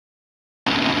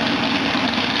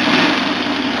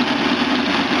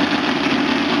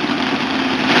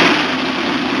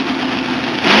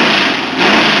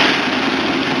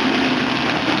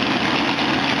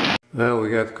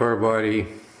got the car body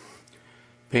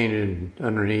painted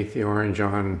underneath the orange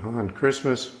on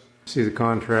Christmas. See the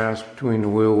contrast between the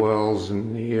wheel wells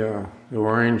and the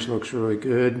orange looks really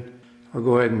good. I'm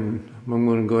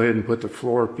going to go ahead and put the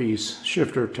floor piece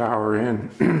shifter tower in.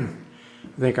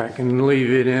 I think I can leave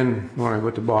it in when I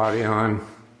put the body on.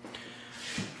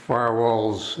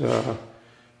 Firewall's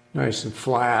nice and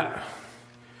flat.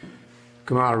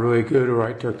 Come out really good where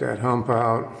I took that hump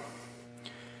out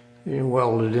and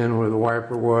welded in where the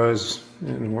wiper was,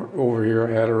 and over here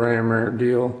I had a ram air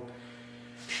deal.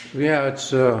 Yeah,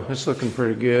 it's looking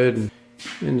pretty good.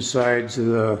 Insides of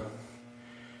the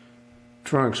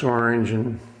trunk's orange,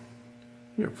 and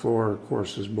the floor of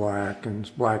course is black, and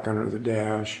it's black under the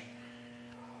dash,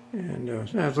 and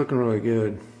yeah, it's looking really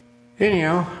good.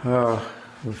 Anyhow,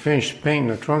 we'll finish painting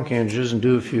the trunk hinges and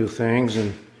do a few things,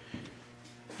 and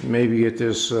maybe get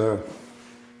this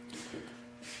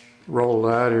rolled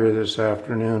out here this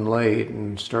afternoon late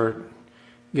and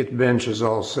get the benches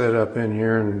all set up in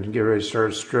here and get ready to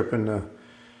start stripping. The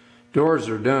doors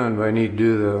are done, but I need to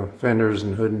do the fenders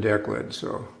and hood and deck lid,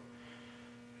 so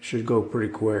it should go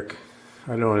pretty quick.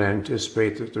 I don't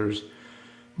anticipate that there's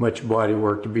much body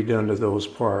work to be done to those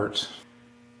parts.